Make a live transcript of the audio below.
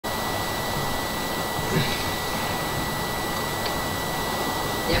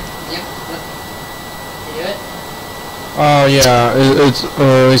Yep. Did you do it? Oh yeah, it's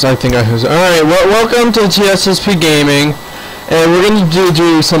at least I think I have. Alright, welcome to TSSP Gaming, and we're gonna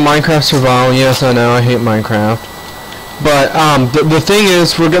do some Minecraft survival. Yes, I know, I hate Minecraft. But the thing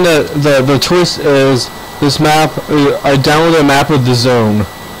is, we're gonna the twist is this map. I downloaded a map of the zone. You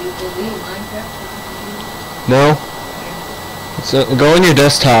delete Minecraft? No. It's go on your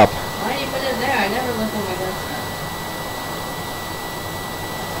desktop. Why do you put it there? I never looked at my desktop.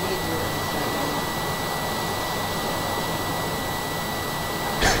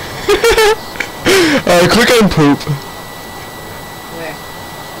 Click on poop. Where?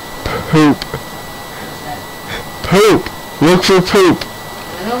 Poop. What's that? Poop. Look for poop. I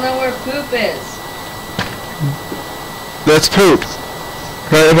don't know where poop is. That's poop.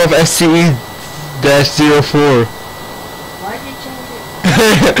 Right above SCE-04. Why'd you change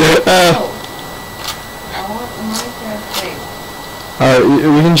it? Oh. I want the Minecraft thing.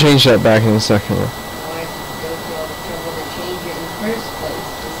 We can change that back in a second. Why'd you go through all the trouble to change it in the first place?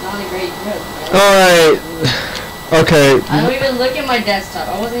 It's not a great joke. Alright. Okay. I don't even look at my desktop.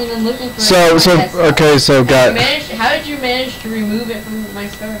 I wasn't even looking for it. Okay, so how did you manage to remove it from my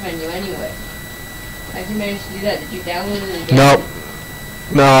start menu anyway? How did you manage to do that? Did you download it again? Nope.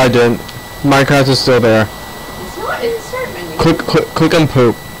 No, I didn't. Minecraft is still there. It's not in the start menu. Click on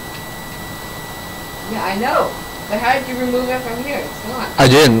poop. Yeah, I know. But how did you remove it from here? It's not. I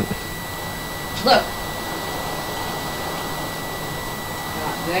didn't. Look.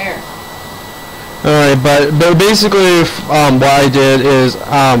 Not there. Alright, but basically, what I did is,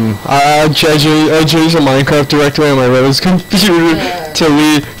 I changed the Minecraft directory on my Windows computer to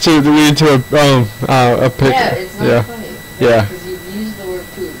lead to a pic. Yeah, it's not funny. Yeah. Because you've used the word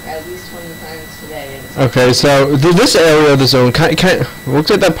poop at least 20 times today. And it's Okay, so this area of the zone, looks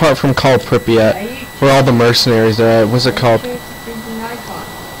at that part from Call Pripyat, where all the mercenaries are. What's it called?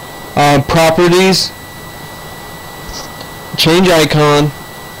 Properties. Change icon.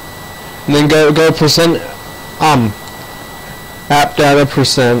 And then go percent app data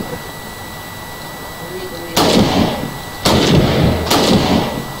percent.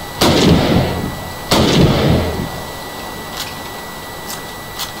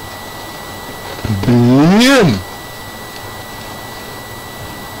 Blim.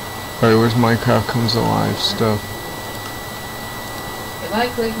 Alright, where's Minecraft comes alive stuff? If I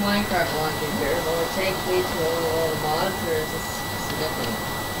click Minecraft launcher here, will it take me to all the mods, or is this different?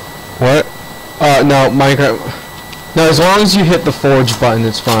 What? No, Minecraft. No, as long as you hit the forge button,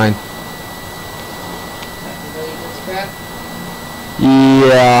 it's fine.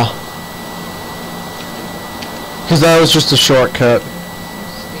 Yeah. Because that was just a shortcut.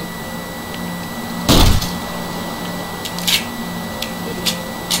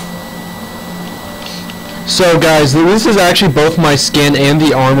 So guys, this is actually both my skin and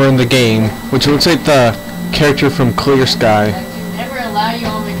the armor in the game, which looks like the character from Clear Sky. Never allow you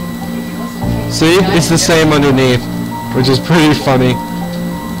on the See? It's the same underneath, which is pretty funny.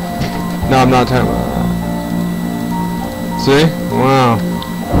 No, I'm not talking about that. See? Wow.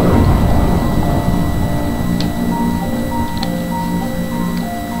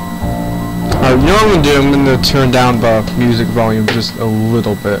 Alright, you know what I'm gonna do? I'm gonna turn down the music volume just a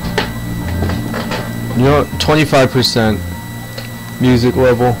little bit. You know what? 25% music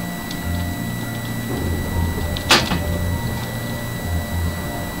level.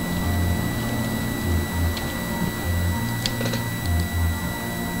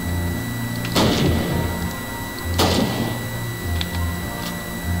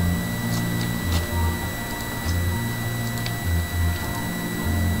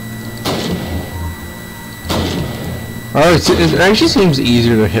 Oh, it actually seems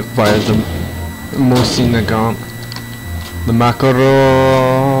easier to hit by the Mosinagant. The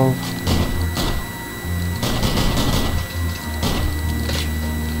Makarov.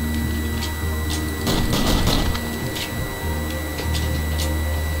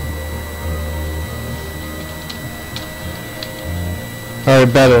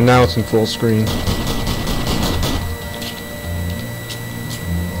 Alright, better. Now it's in full screen.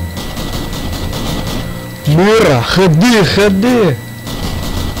 Mura, ходи.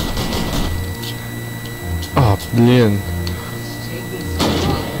 А, блин.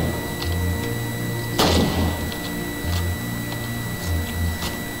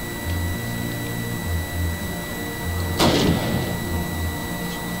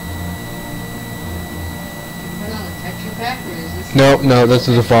 Nope, no, that's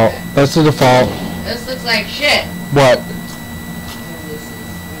the default. That's the default. This looks like shit. What?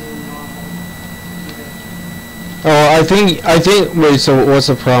 Oh, I think, wait, so what's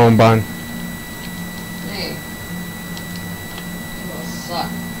the problem, Bon? Hey. It will suck.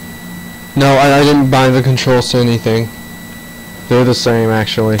 No, I didn't bind the controls to anything. They're the same,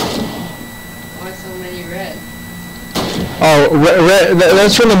 actually. Why so many red? Oh,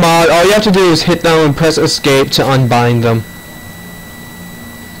 that's from the mod. All you have to do is hit down and press escape to unbind them.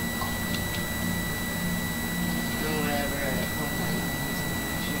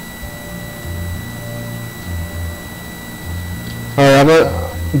 Alright,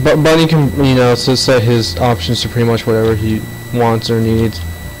 Bunny can, you know, so set his options to pretty much whatever he wants or needs.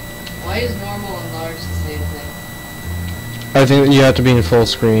 Why is normal and large the same thing? I think that you have to be in full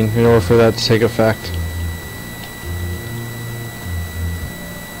screen in order for that to take effect.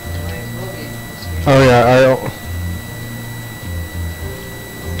 Oh yeah, I don't...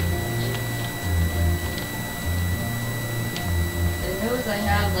 It knows I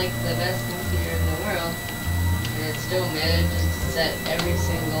have like the best computer in the world, and it still manages to set every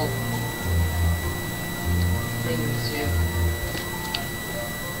single thing to.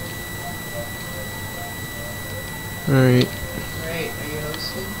 Alright. Right, are you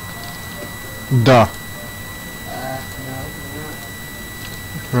hosting? Duh. No, I'm not.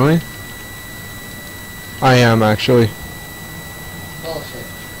 Really? I am, actually. Bullshit.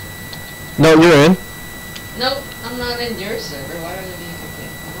 No, you're in. Nope, I'm not in your server. Why don't I be kicked in?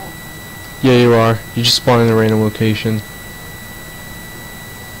 Come on. Yeah, you are. You just spawn in a random location.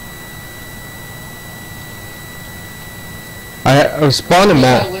 I spawned a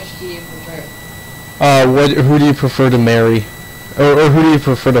map. Which do you prefer? Who do you prefer to marry? Or who do you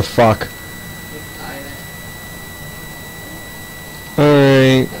prefer to fuck? Either.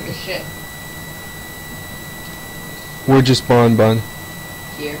 Alright. What the shit? Where'd you spawn, Bun?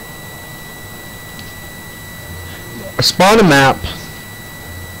 Here. Spawn a map.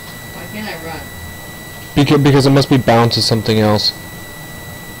 Why can't I run? Because it must be bound to something else.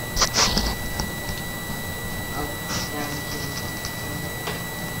 Oh, down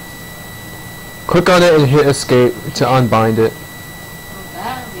Click on it and hit escape to unbind it. key. Oh,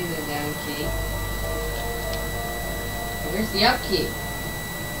 that'll be the down key. Where's the up key?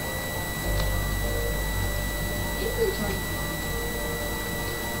 Inventory.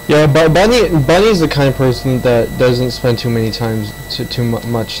 Yeah, but Bunny's the kind of person that doesn't spend too much time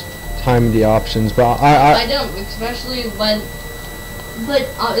in the options. But I don't, especially when. But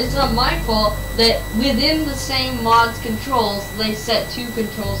it's not my fault that within the same mod's controls, they set two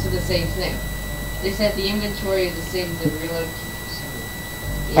controls to the same thing. They set the inventory as the same as the reload key.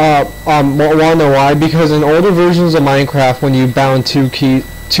 Wanna know why? Because in older versions of Minecraft, when you bound two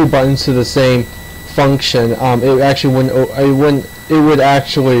buttons to the same function, it would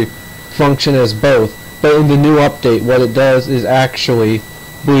actually function as both. But in the new update, what it does is actually,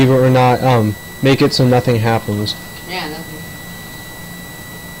 believe it or not, make it so nothing happens. Yeah, nothing.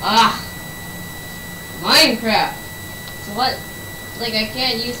 Ah! Minecraft! So what? Like, I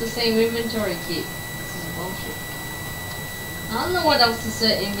can't use the same inventory key. This is bullshit. I don't know what else to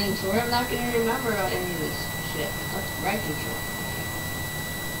set inventory. I'm not gonna remember about any of this shit. That's right control.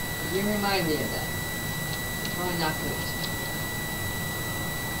 You remind me of that. I'm probably not going to.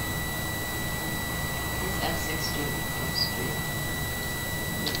 Where's F16?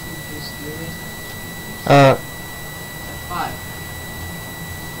 F5.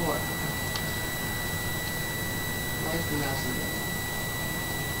 4. Where's the mouse in there?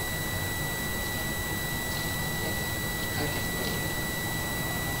 Okay.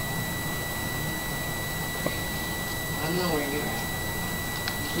 I don't know where you're at.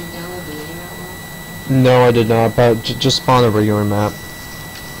 Did you download the minimap mod? No, I did not. But just spawn a regular map.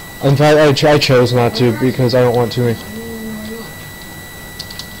 In fact, I chose not to because I don't want to.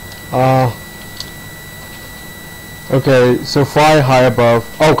 Okay, so fly high above.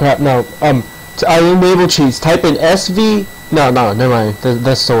 Oh crap, no. I enable cheats. Type in SV. No, never mind.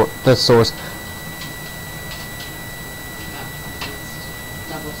 That's source.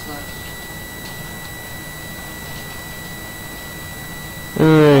 Double slash. I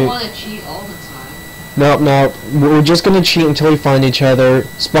Alright. want to cheat all the time. No. We're just gonna cheat until we find each other,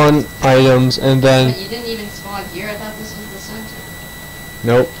 spawn items, and then. But you didn't even spawn here. I thought this was the center.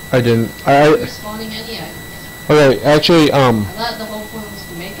 Nope, I didn't. You're spawning any items. Okay, actually, I thought the whole point was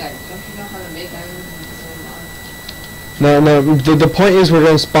to make items. Don't you know how to make items in the same mod? No. The point is we're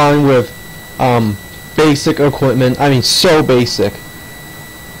gonna spawn with, basic equipment. I mean, so basic.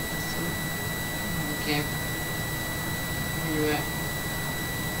 Okay. Where you at?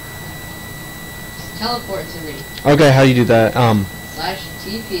 Just teleport to me. Okay, how do you do that? Slash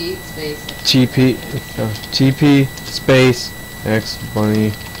TP space. TP space X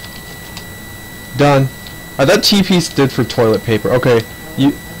bunny. Done. I thought TP stood for toilet paper. Okay. You.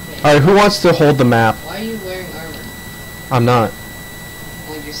 Okay. Alright, who wants to hold the map? Why are you wearing armor? I'm not.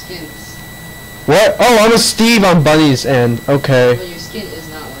 Well, your skin's What? Oh, I'm a Steve on Bunny's end. Okay. Well, your skin is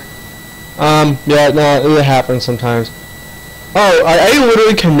not working. Yeah, no, it happens sometimes. Oh, I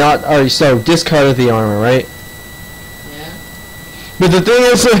literally cannot. Alright, so discarded the armor, right? Yeah. But the thing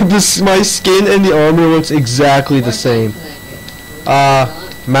is, like, my skin and the armor looks exactly the same.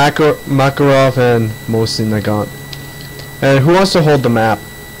 Makarov and Mosin Nagant. And who wants to hold the map? I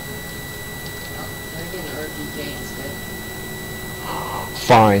get an RPG instead.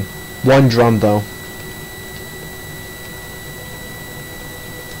 Fine. One drum though.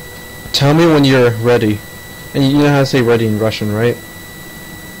 Tell me when you're ready. And you know how to say ready in Russian, right?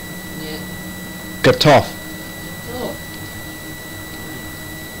 Yeah. Готов. Oh.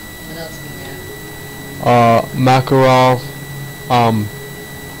 What else can we have? Makarov.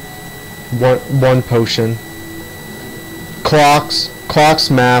 One potion. Clocks,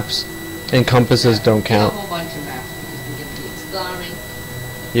 maps, and compasses don't count. A whole bunch of maps because we get to be exploring.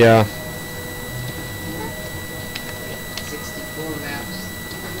 Yeah. 64 maps.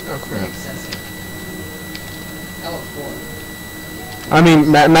 Oh crap. Excessive. Oh, 4. I mean,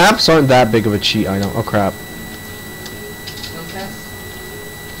 maps aren't that big of a cheat item. Oh crap.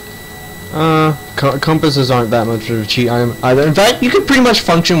 Compass? Compasses aren't that much of a cheat item either. In fact, you could pretty much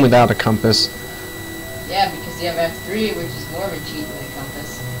function without a compass. Yeah, because you have F3, which is more of a cheat than a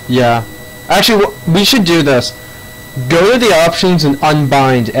compass. Yeah. Actually, we should do this. Go to the options and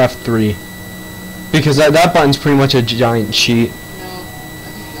unbind F3. Because that button's pretty much a giant cheat. No, I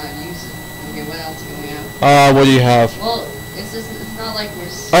did not use it. Okay, what else can we have? What do you have? Well, it's not like we're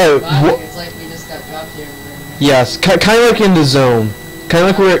Oh, surviving, it's like we just got dropped here. Yes, kind of like in the zone. Kind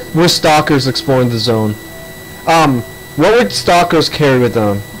of like we're stalkers exploring the zone. What would stalkers carry with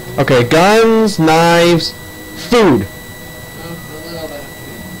them? Okay, guns, knives, food. A little bit of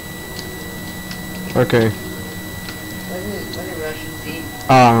food. Okay. What do Russians eat?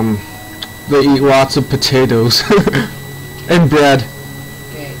 They eat lots of potatoes and bread.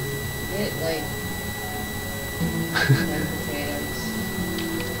 Okay, get like 10 potatoes,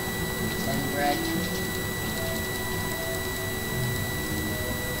 10 bread.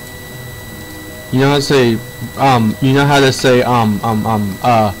 You know how to say,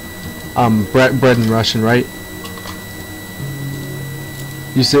 bread in Russian, right?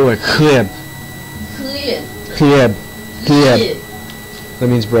 You say like chleb. Chleb. That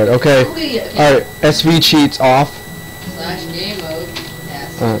means bread. Okay. Alright, SV cheats off. / game mode.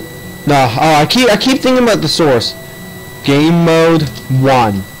 Yes. No, I keep thinking about the source. Game mode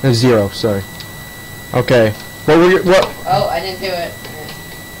 1. 0, sorry. Okay. What? Oh, I didn't do it.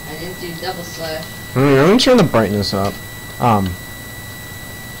 I didn't do double slash. I'm gonna turn the brightness up.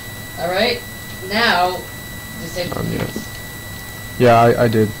 Alright, now disable Yeah. these. Yeah, I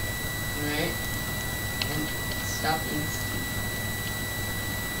did. Alright. And stop these.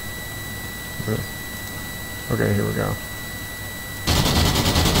 Okay, here we go.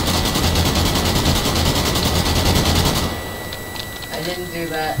 I didn't do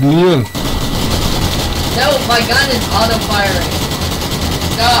that. Yeah. No, my gun is auto-firing.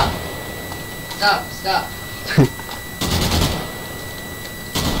 Stop. Stop.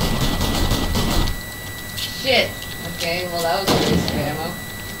 Shit. Okay, well that was a waste of ammo.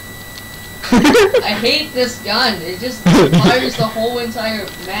 I hate this gun. It just fires the whole entire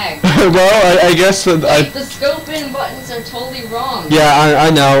mag. Well, I guess that Like, the scope in buttons are totally wrong. Yeah, I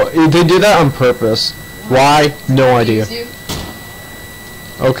know. They did that on purpose. Why? No idea. You?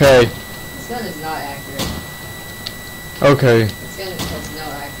 Okay. This gun is not accurate. Okay. This gun has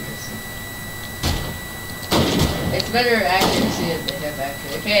no accuracy. It's better accuracy if they have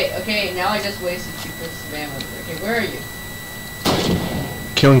accuracy. Okay, now I just wasted 2 pieces of ammo. Okay, where are you?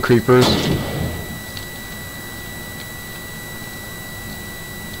 Killing creepers.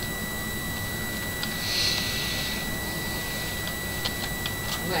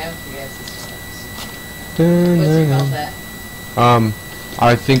 My FPS is What's your health at?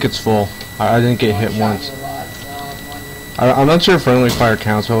 I think it's full. I didn't get hit once. A lot, so I'm wondering. I'm not sure if friendly fire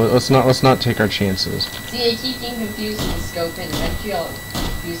counts, but let's not take our chances. See, I keep getting confused with the scope and eventually I'll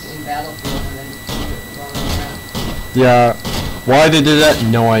confuse it in Battlefield and then keep rolling around. Yeah. Why they did that?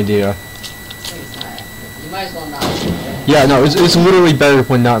 No idea. It's not accurate. You might as well not scope it. Yeah, no, it's literally better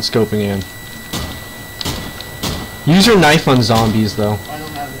when not scoping in. Use your knife on zombies though. I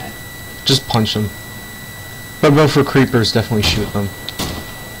don't have a knife. Just punch them. But for creepers, definitely shoot them.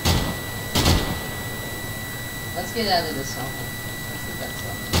 Let's get out of this hole. That's the best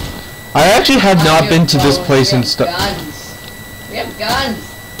one. I actually have not been to this place and stuff. Guns. We have guns.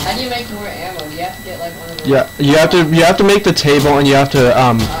 How do you make more ammo? Do you have to get like one of those? Yeah, you have to make the table and you have to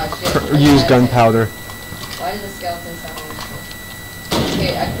use gunpowder. Why did the skeletons have one?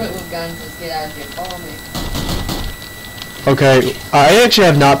 Okay, I quit with guns. Let's get out. guys can follow me. Okay, I actually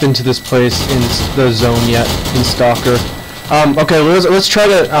have not been to this place in the zone yet, in Stalker. Okay, let's try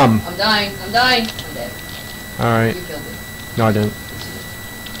to, I'm dying, I'm dying. I'm dead. Alright. You killed me. No, I didn't.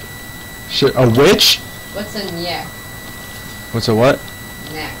 Shit, a witch? What's a neck? What's a what?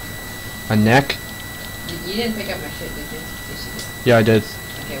 Neck. A neck? You didn't pick up my shit, did you? Yes, you did. Yeah, I did.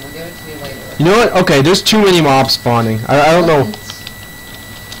 Okay, we'll give it to me later. You know what? Okay, there's too many mobs spawning. I don't know.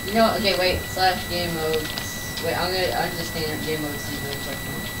 You know what? Okay, wait. / game mode. Wait, I'm just standard game mode so you can check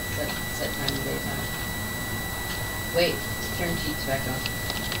my set time and daytime. Wait, turn cheats back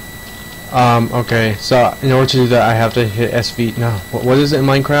on. Okay, so in order to do that I have to hit SV. No, what is it in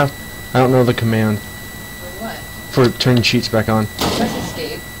Minecraft? I don't know the command. For what? For turning cheats back on. Press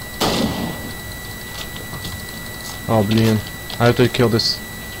escape. Oh man, I have to kill this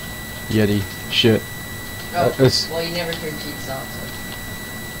Yeti. Shit. Oh, well you never turn cheats off,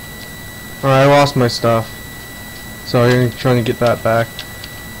 so. Alright, I lost my stuff. So I'm trying to get that back.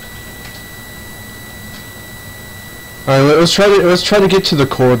 Alright, let's try to get to the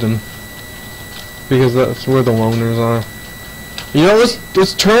cordon. Because that's where the loners are. You know,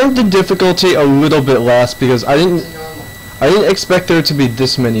 let's turn the difficulty a little bit less because I didn't expect there to be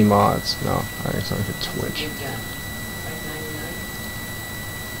this many mods. No, I accidentally hit Twitch.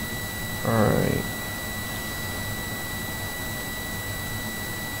 Alright.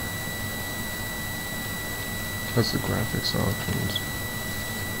 That's the graphics options.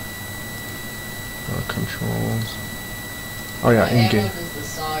 Controls. Oh yeah, in game.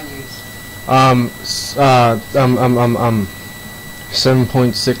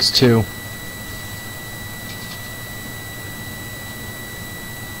 7.62.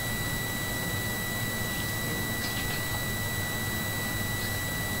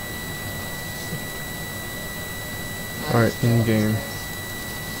 Alright, in game.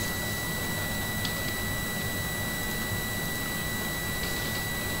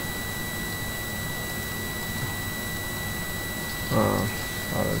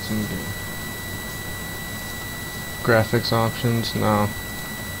 Oh, that's in game. Graphics options, no.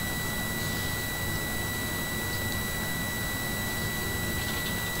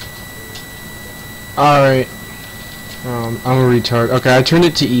 Alright. I'm a retard. Okay, I turned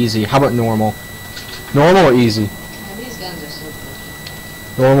it to easy. How about normal? Normal or easy? Yeah, these guns are so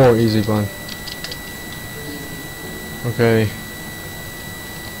cool. Normal or easy, bun? Okay.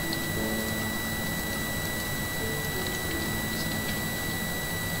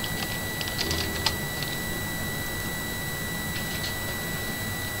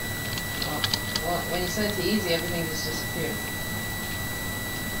 Well, when you set it to easy, everything just disappeared.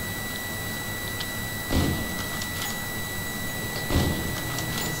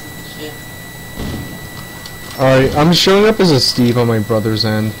 Shit. Alright, I'm showing up as a Steve on my brother's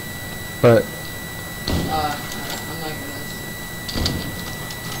end, but I'm liking this.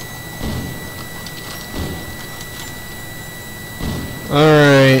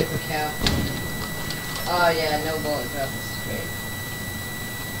 alright. Cow. Oh yeah, no bullet drop. This is great.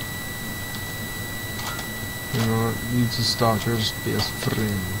 You know what? Needs to stop your best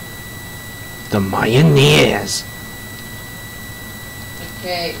friend. The mayonnaise.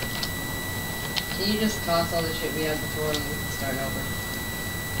 Okay. Can you just toss all the shit we had before and we can start over?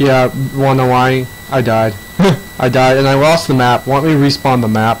 Yeah, wanna know why? I died. I died and I lost the map. Want me to respawn the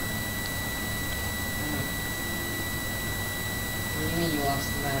map? What do you mean you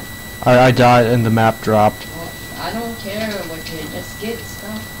lost the map? I died and the map dropped. Well, I don't care what you just get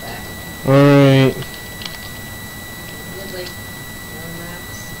stuff back. Alright. You had like 4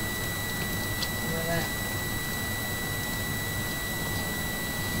 maps. Something like that.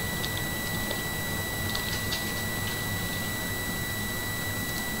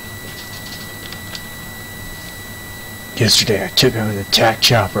 Yesterday I took out an attack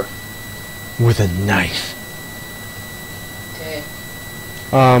chopper with a knife. Okay.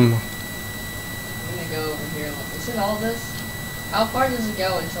 I'm gonna go over here. Is it all this? How far does it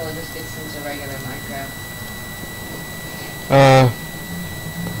go until it just gets into regular Minecraft?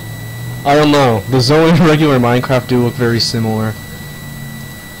 I don't know. The zone and regular Minecraft do look very similar.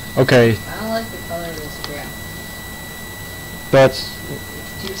 Okay. I don't like the color of this crap. That's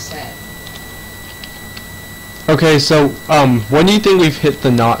It's too sad. okay, so when do you think we've hit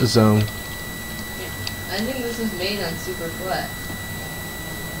the not zone? I think this was made on super flat.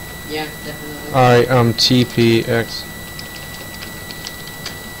 Yeah, definitely. Alright, TPX.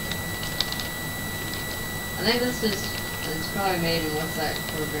 I think this is, it's probably made in what's that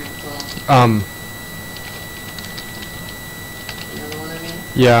program called? You know the one I mean?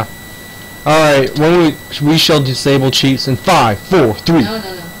 Yeah. Alright, when we shall disable cheats in 5, 4, 3.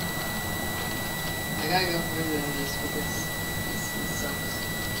 No.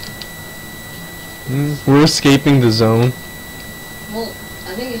 We're escaping the zone. Well,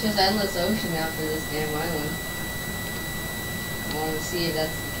 I think it's just endless ocean after this damn island. I want to see if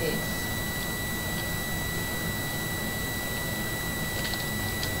that's the case.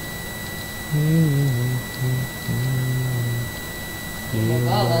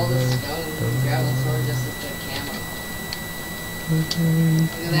 Above all this stone, gravel sword just looks like camo. Look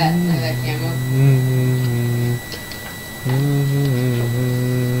at that camo. I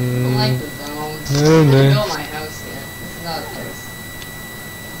don't like the zones. I'm gonna build my house here. This is not a place.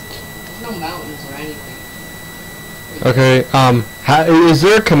 There's no mountains or anything. Okay, is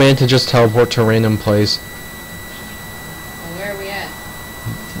there a command to just teleport to a random place? Well, where are we at?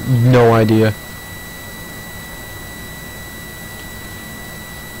 No idea.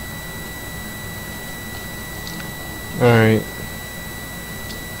 Alright.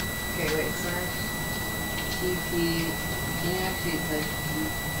 Okay, wait, slash TP. Can you actually like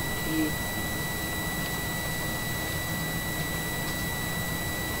TP?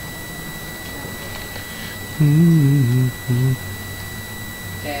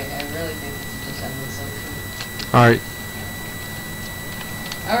 Okay, I really think this is just endless ocean. Alright.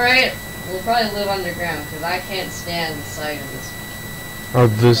 Alright, we'll probably live underground because I can't stand the sight of this.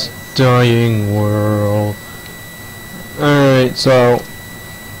 Of this dying world. Alright, so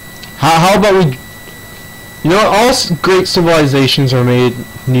how about we, you know what, all great civilizations are made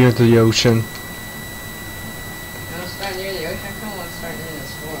near the ocean. You want to start near the ocean? I kind of want to start near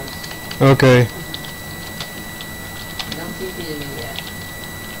this forest. Okay. Don't TP to me yet.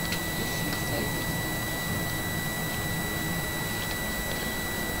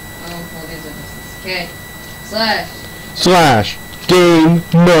 Oh, well these are just, okay. Slash game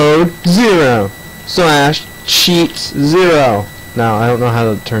mode 0 slash cheats 0. Now I don't know how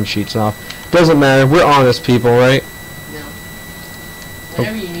to turn cheats off. Doesn't matter. We're honest people, right? No.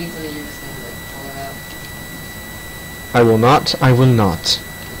 Whenever you need something, you're just gonna like pull it out. I will not. I will not.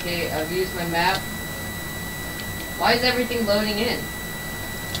 Okay, I've used my map. Why is everything loading in?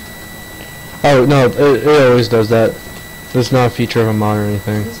 Oh no, it always does that. It's not a feature of a mod or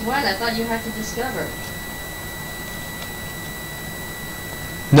anything. Since when? I thought you had to discover.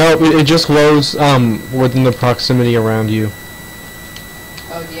 No, it just loads within the proximity around you.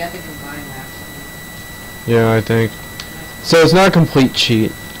 Oh, do you have to combine maps? Yeah, I think. So it's not a complete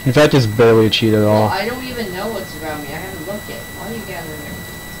cheat. In fact, it's barely a cheat at all. Well, I don't even know what's around me. I haven't looked yet. Why are you gathering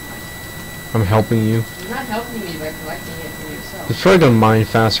everything? I'm helping you. You're not helping me by collecting it from yourself. It's probably gonna mine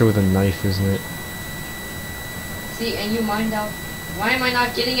faster with a knife, isn't it? See, and you mined out. Why am I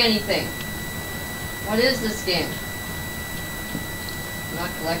not getting anything? What is this game? I'm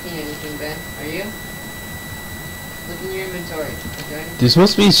not collecting anything, Ben. Are you? Look in your inventory. Is there anything? These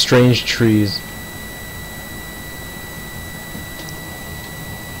must be strange trees.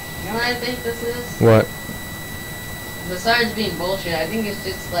 You know what I think this is? What? Besides being bullshit, I think it's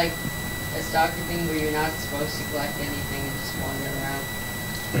just like a stalker thing where you're not supposed to collect anything and just wander around.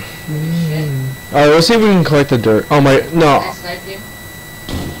 Shit. Alright, let's see if we can collect the dirt. Oh my, no. Can I snipe you?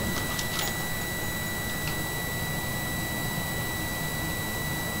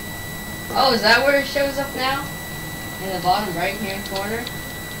 Oh, is that where it shows up now? In the bottom right hand corner?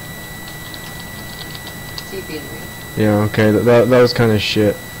 TP to me. Yeah, okay, that was kind of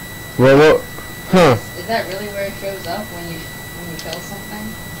shit. Well, huh. Is that really where it shows up when you kill something?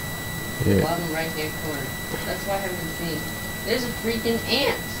 Yeah. Bottom right hand corner. That's why I haven't seen. There's a freaking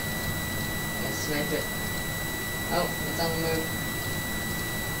ant! Let's snipe it. Oh, it's on the move.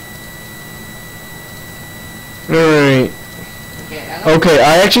 Alright. Okay,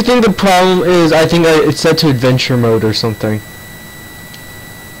 I actually think the problem is I think it's set to adventure mode or something.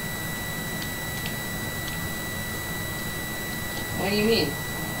 What do you mean?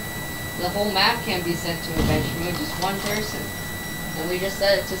 The whole map can't be set to adventure mode, just one person. And we just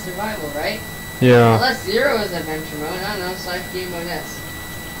set it to survival, right? Yeah. Unless 0 is adventure mode, I don't know, slash game mode S.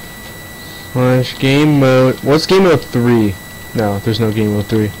 Slash game mode. What's game mode 3? No, there's no game mode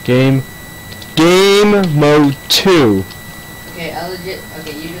 3. Game mode 2. Okay,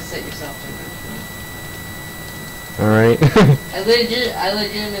 okay, you just set yourself to adventure mode. Alright. I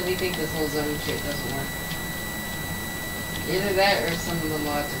legitimately think this whole zone shit doesn't work. Either that or some of the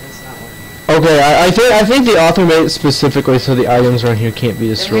mods are just not working. Okay, I think the author made it specifically so the items around here can't be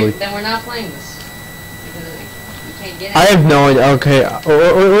destroyed. Then we're not playing this. Because you can't get it. I have no idea. Okay,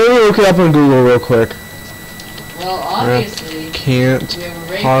 let me look it up on Google real quick. Well, obviously, Can't we have a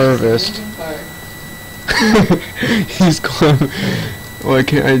rapist harvest. in Linkin Park. He's close. Why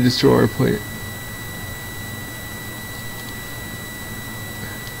can't I destroy our plate?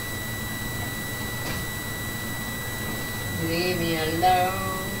 Leave me alone.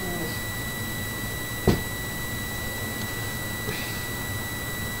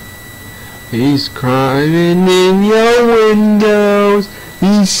 He's climbing in your windows.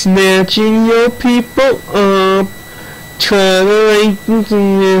 He's snatching your people up. Trying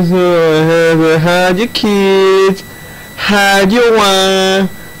to hide your kids. Hide your wife.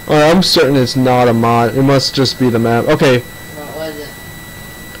 Oh, I'm certain it's not a mod. It must just be the map. Okay. What was it?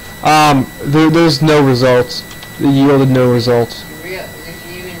 There's no results. It yielded no results. Did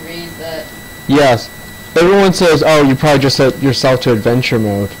you even read that? Yes. Everyone says, oh, you probably just set yourself to adventure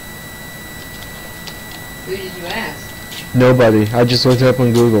mode. Who did you ask? Nobody. I just looked it up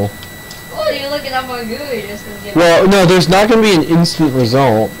on Google. Oh, you look it up on Google, you're just gonna give Well, no, there's not going to be an instant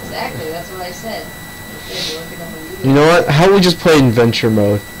result. Exactly, that's what I said. I said you look it up on Google. You know what? How about we just play adventure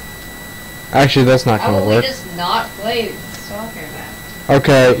mode? Actually, that's not How going to about work. we just not play soccer map?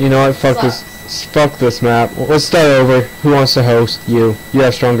 Okay, you know what? Fuck Sucks. this. Fuck this map. Let's start over. Who wants to host? You. You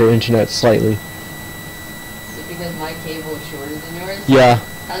have stronger internet, slightly. Is it because my cable is shorter than yours? Yeah.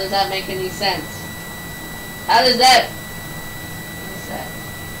 How does that make any sense? How does that? What's that?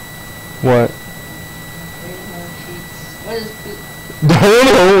 What? What is poop? I don't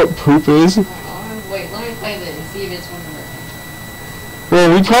know what poop is. Oh, wait, let me play this and see if it's one of our Well,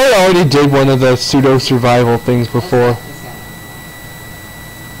 we probably already did one of the pseudo-survival things before.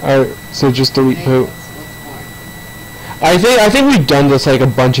 Alright, so just delete poop. I think we've done this like a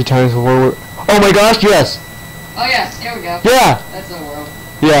bunch of times before. Oh my gosh, yes! Oh yeah, there we go. Yeah! That's the world.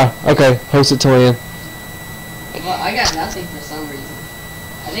 Yeah, okay, host it to Ian. Well, I got nothing for some reason.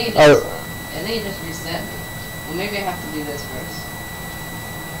 I think it just reset me. Well, maybe I have to do this first.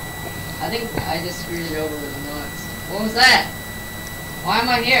 I think I just screwed it over with the mods. What was that? Why am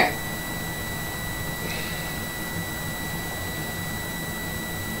I here?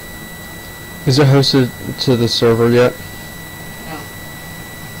 Is it hosted to the server yet? No.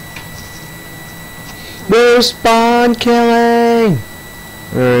 No spawn killing!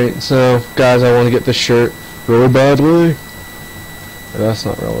 Alright, so guys, I want to get this shirt really badly. That's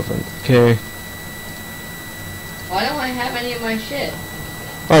not relevant. Okay. Why don't I have any of my shit?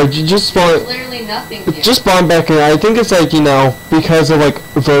 Oh, just There's spawn. literally nothing here. Just spawn back in. I think it's like, you know, because of like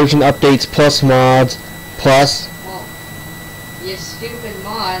version updates plus mods plus. Well, your stupid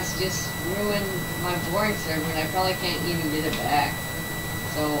mods just ruined my boring server and I probably can't even get it back.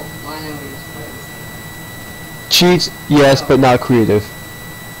 So, why don't we just play this game? Cheats, yes, but not creative.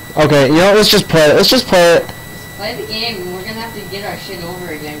 Okay, you know, let's just play it. Let's just play it. Just play the game and we're gonna have to get our shit over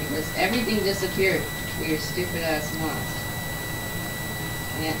again because everything disappeared with your stupid ass mods.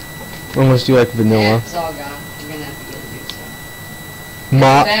 Yeah. Unless you like vanilla. Yeah, it's all gone. We're gonna have to get a new stuff.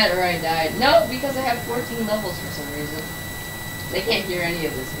 Mod. That or I died. No, because I have 14 levels for some reason. They can't hear any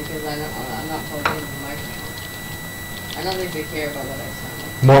of this because I'm not plugged into the microphone. I don't think they care about what I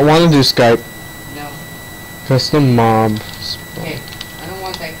sound like. Want to do Skype? No. Custom mob. Okay. I don't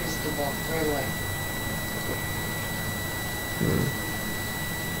want that crystal ball. Throw it away.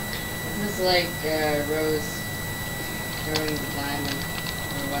 This is like Rose throwing the diamond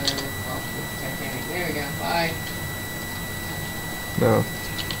or whatever off the Titanic. There we go. Bye. No.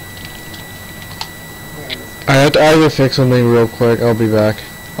 Where is it? I have to fix something real quick. I'll be back.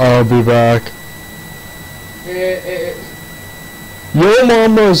 I'll be back. Your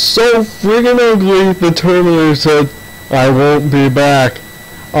mama's so friggin' ugly, the Terminator said. I won't be back.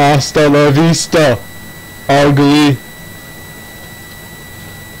 Hasta la vista. Ugly.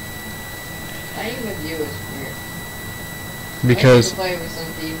 Playing with you is weird. Because, I used to play with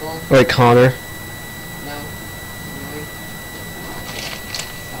some people. like Connor. No. Really?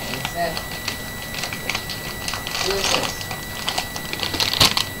 That's not what I said. Who is this?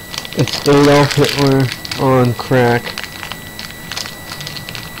 It's Adolf Hitler on crack.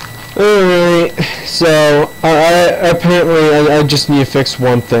 Alright, so I just need to fix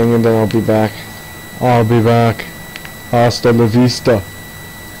one thing and then I'll be back. I'll be back. Hasta la vista.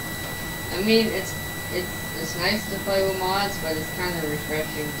 I mean, it's nice to play with mods, but it's kind of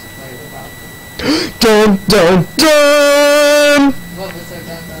refreshing to play without them. Dun dun dun! What was so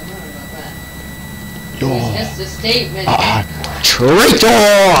done about that? It You're was just a statement. a traitor! I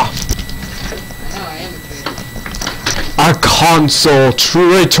know, I am a traitor. A console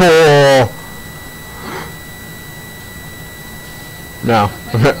traitor! No. I'm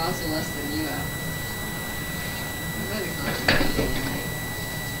playing console less than you have. I'm playing console every day and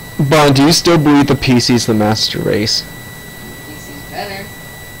night. Bond, do you still believe the PC's the master race? PC's better.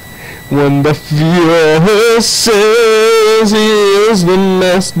 When the Fuhrer says he is the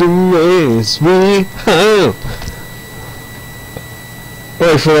master race we have.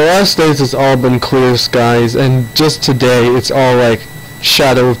 Wait, for the last days it's all been clear skies, and just today it's all like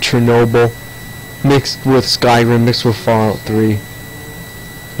Shadow of Chernobyl mixed with Skyrim mixed with Fallout 3.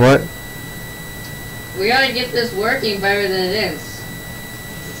 What? We gotta get this working better than it is.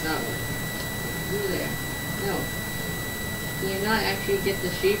 It's not working. Who there? No. Can you not actually get the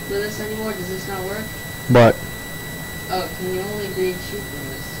sheep with us anymore? Does this not work? But Oh, can you only breed sheep with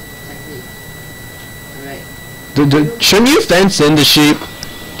this technique? Alright. Shouldn't you fence in the sheep?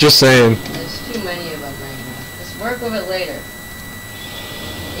 Just saying. There's too many of them right now. Let's work with it later.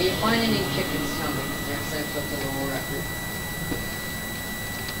 If you find any chickens, tell me. There's I put the little record.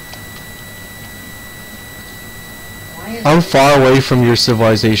 Why is I'm it far away from your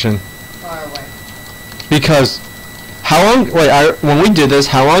civilization. far away? Because how long? Wait, when we did this,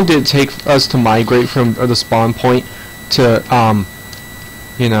 how long did it take us to migrate from the spawn point to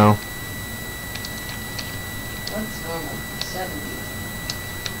you know? What's normal? 70.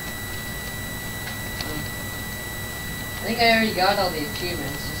 I think I already got all the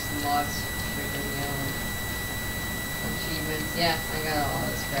achievements, just lots of freaking achievements. Yeah, I got all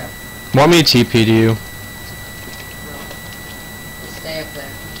this crap. Want me to TP to you? No. Just stay up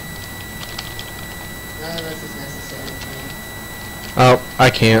there. None of this is necessary for me. Oh, I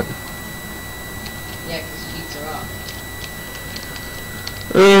can't. Yeah, because cheats are off.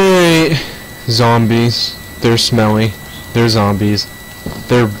 Alright. Zombies. They're smelly. They're zombies.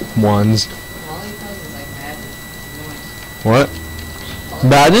 They're ones. Lollipop is like Madden. Annoying. What?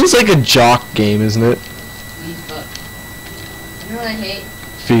 Madden's like a jock game, isn't it? FIFA. You know what I hate?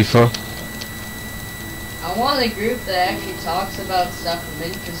 FIFA. I want a group that actually talks about stuff I'm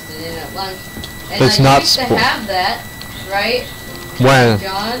interested in at lunch. And That's I not used to sport. have that, right? When?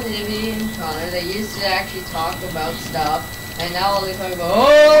 John, Ivy, and Connor, they used to actually talk about stuff, and now all they talk about,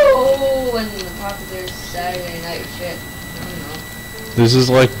 oh, and the popular Saturday night shit. I don't know. This is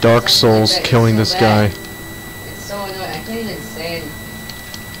like Dark Something like Souls that. killing It's this so guy. bad. It's so annoying. I can't even say anything.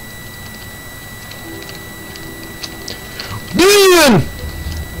 Demon!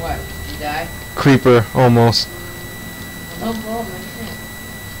 What? You die? Creeper, almost. Oh, blow my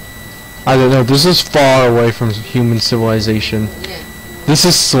shit. I don't know. This is far away from human civilization. Yeah. This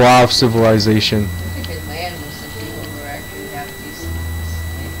is Slav civilization. I think it's land with some people who actually have decent.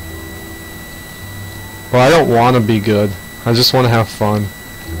 Well, I don't want to be good. I just want to have fun.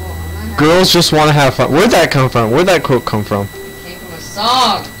 Well, I'm not Girls just want to have fun. Where'd that come from? Where'd that quote come from? It came from a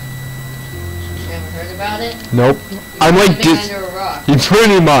song. You never heard about it? Nope. You're I'm like living this. under a rock. You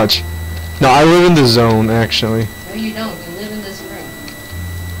pretty much. No, I live in the zone actually. No, you don't. You live in this room.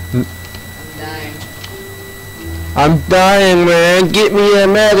 N- I'm dying. I'm dying, man. Get me a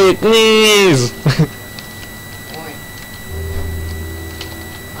medic, please. Point.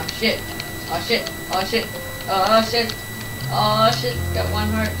 Oh shit. Oh shit. Oh shit. Oh shit. Oh shit. Got one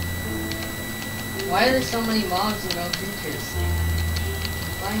heart. Why are there so many mobs and no creatures?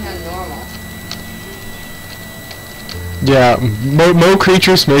 Find that normal. Yeah, mo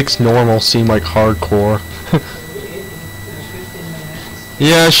creatures makes normal seem like hardcore.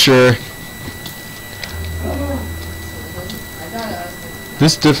 Yeah, sure. I thought I was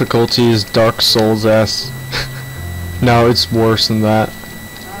This difficulty is Dark Souls-esque. No, it's worse than that.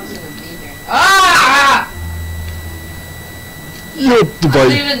 gonna be here. Ah! Yep, the I don't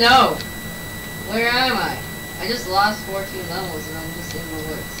bite. even know. Where am I? I just lost 14 levels and I'm just in the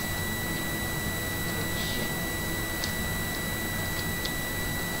woods.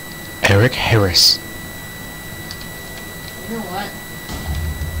 Shit. Eric Harris. You know what?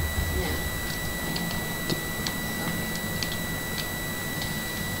 Yeah.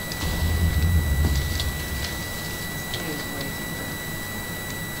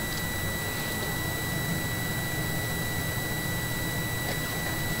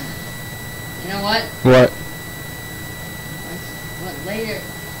 You know what? What? What later?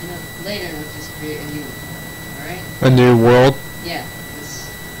 Later, let's just create a new one. Alright? A new world? Yeah.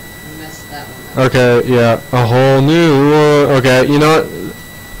 Let's mess that one up. Okay, yeah. A whole new world. Okay, you know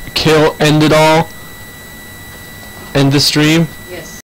what? End it all. End the stream.